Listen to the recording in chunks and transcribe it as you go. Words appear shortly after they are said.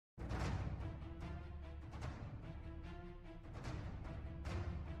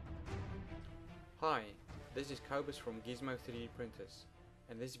Hi, this is Cobus from Gizmo 3D printers,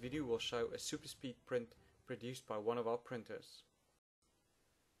 and this video will show a super speed print produced by one of our printers.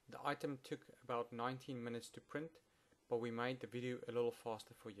 The item took about 19 minutes to print, but we made the video a little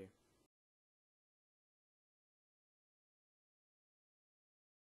faster for you.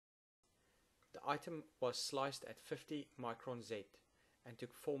 The item was sliced at 50 micron Z and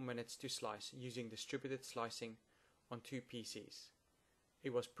took 4 minutes to slice using distributed slicing on 2 PCs.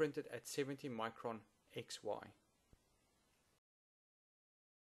 It was printed at 70 micron XY.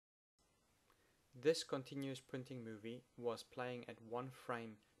 This continuous printing movie was playing at 1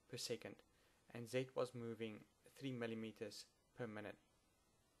 frame per second and Z was moving 3 millimeters per minute.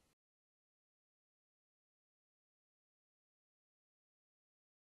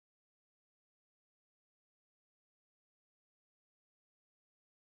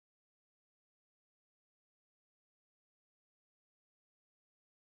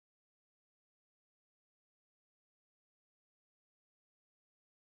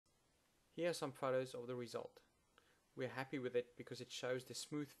 Here are some photos of the result. We are happy with it because it shows the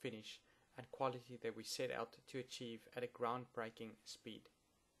smooth finish and quality that we set out to achieve at a groundbreaking speed.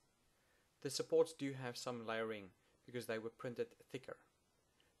 The supports do have some layering because they were printed thicker.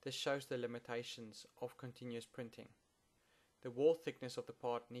 This shows the limitations of continuous printing. The wall thickness of the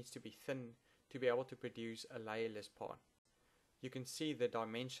part needs to be thin to be able to produce a layerless part. You can see the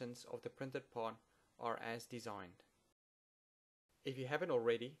dimensions of the printed part are as designed. If you haven't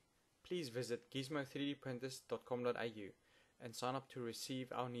already, please visit gizmo3dprinters.com.au and sign up to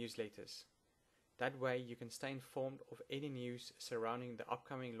receive our newsletters. That way you can stay informed of any news surrounding the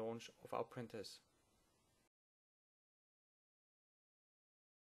upcoming launch of our printers.